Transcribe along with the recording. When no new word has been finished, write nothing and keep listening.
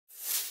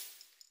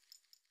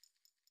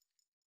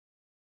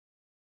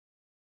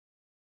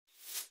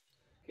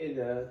Okay,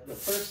 the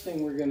first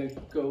thing we're going to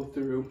go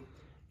through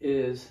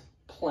is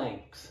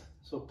planks.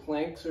 So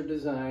planks are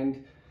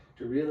designed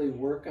to really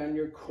work on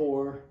your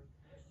core.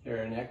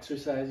 They're an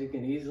exercise you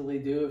can easily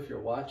do if you're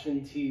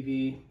watching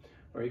TV,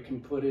 or you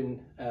can put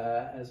in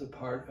as a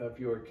part of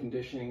your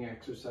conditioning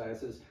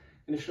exercises.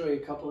 I'm going to show you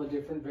a couple of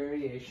different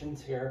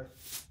variations here.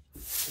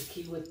 The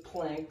key with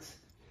planks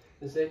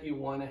is that you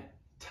want to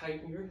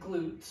tighten your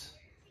glutes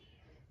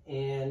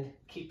and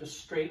keep a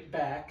straight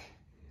back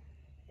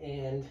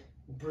and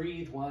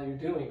breathe while you're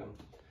doing them.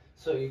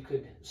 So you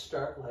could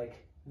start like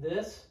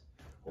this,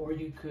 or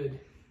you could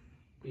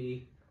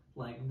be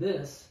like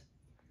this.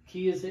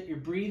 Key is that you're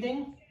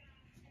breathing,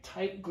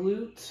 tight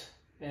glutes,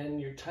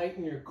 and you're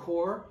tightening your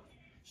core.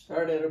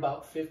 Start at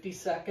about 50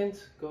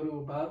 seconds, go to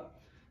about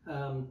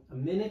a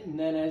minute, and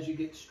then as you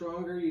get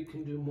stronger, you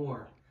can do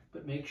more.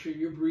 But make sure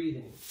you're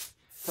breathing.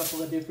 A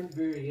couple of different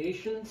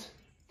variations.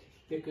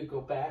 You could go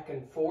back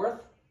and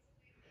forth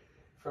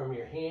from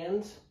your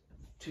hands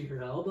to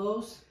your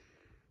elbows.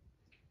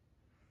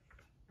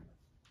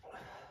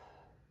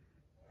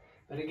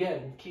 But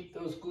again, keep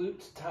those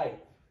glutes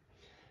tight.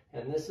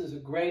 And this is a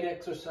great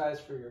exercise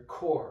for your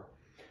core.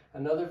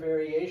 Another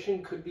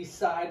variation could be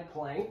side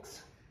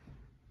planks,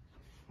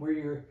 where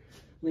you're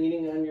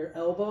leaning on your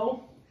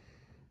elbow.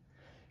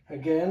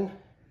 Again,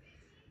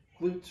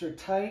 glutes are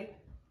tight.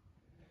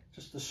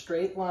 Just a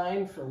straight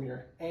line from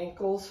your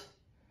ankles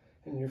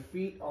and your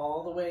feet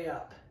all the way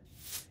up.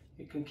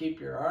 You can keep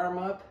your arm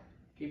up,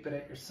 keep it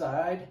at your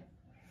side,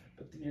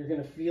 but you're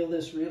going to feel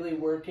this really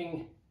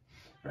working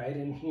right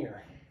in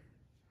here.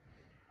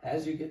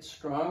 As you get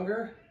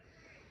stronger,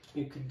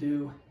 you could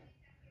do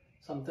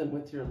something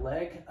with your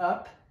leg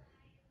up,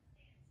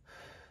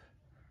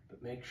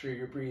 but make sure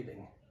you're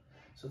breathing.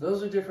 So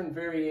those are different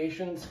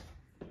variations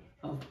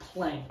of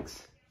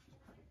planks.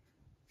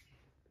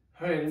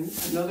 All right,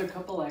 another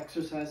couple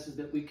exercises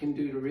that we can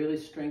do to really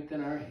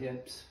strengthen our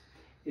hips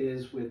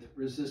is with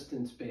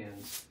resistance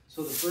bands.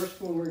 So the first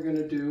one we're going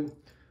to do,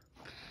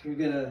 you're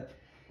going to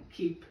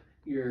keep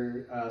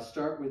your,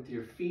 start with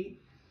your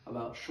feet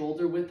about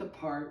shoulder width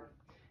apart.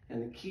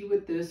 And the key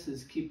with this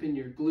is keeping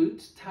your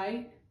glutes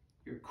tight,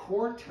 your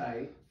core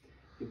tight.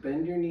 You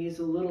bend your knees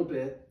a little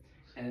bit,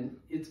 and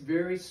it's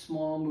very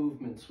small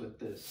movements with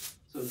this.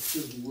 So it's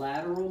just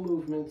lateral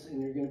movements,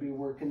 and you're going to be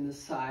working the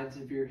sides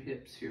of your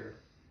hips here.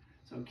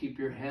 So keep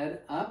your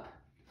head up,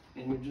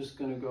 and you're just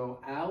going to go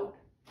out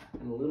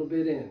and a little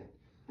bit in.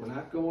 We're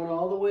not going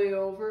all the way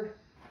over.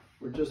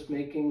 We're just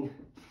making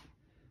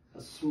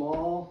a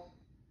small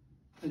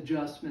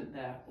adjustment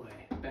that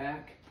way.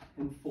 Back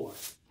and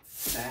forth,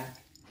 back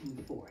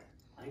and forth,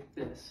 like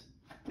this.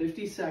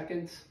 50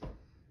 seconds,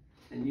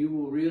 and you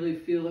will really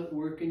feel it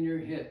work in your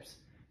hips.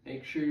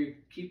 Make sure you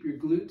keep your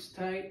glutes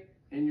tight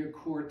and your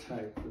core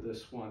tight for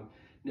this one.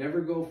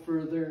 Never go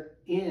further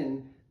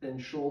in than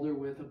shoulder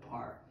width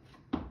apart.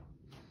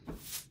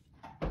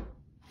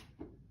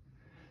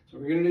 So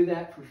we're going to do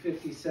that for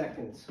 50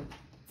 seconds.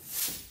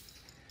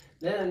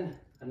 Then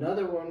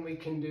another one we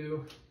can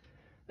do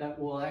that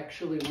will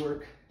actually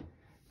work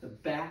the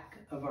back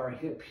of our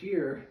hip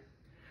here.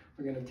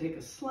 We're going to take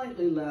a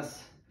slightly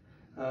less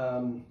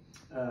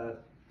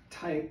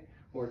tight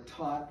or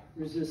taut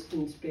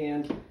resistance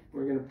band.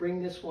 We're going to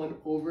bring this one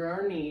over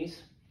our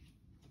knees.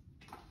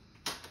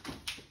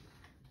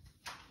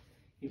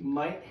 You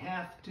might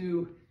have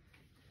to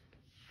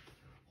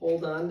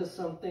hold on to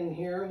something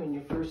here when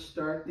you first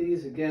start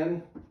these.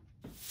 Again,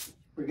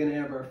 we're going to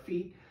have our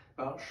feet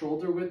about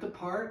shoulder width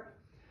apart.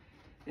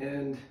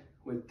 And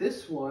with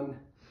this one,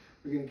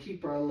 we're going to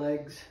keep our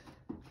legs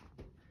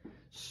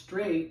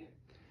straight.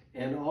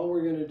 And all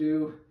we're going to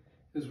do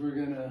is we're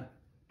going to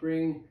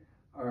bring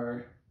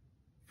our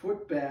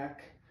foot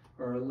back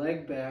or our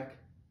leg back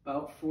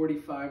about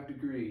 45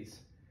 degrees.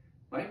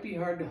 Might be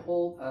hard to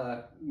hold,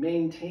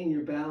 maintain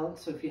your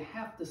balance. So if you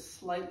have to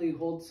slightly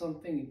hold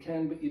something, you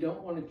can, but you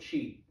don't want to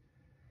cheat.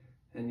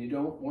 And you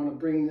don't want to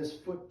bring this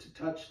foot to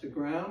touch the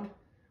ground.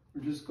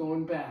 We're just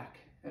going back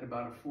at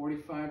about a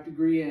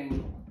 45-degree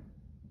angle.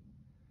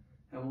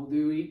 And we'll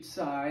do each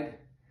side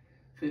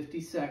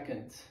 50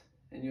 seconds.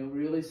 And you'll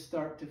really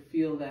start to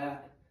feel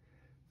that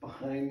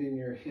behind in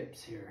your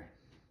hips here.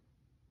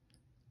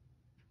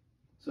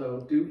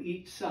 So do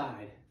each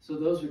side. So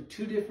those are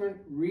two different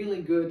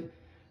really good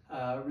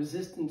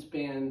resistance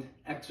band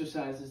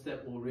exercises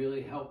that will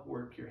really help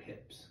work your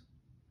hips.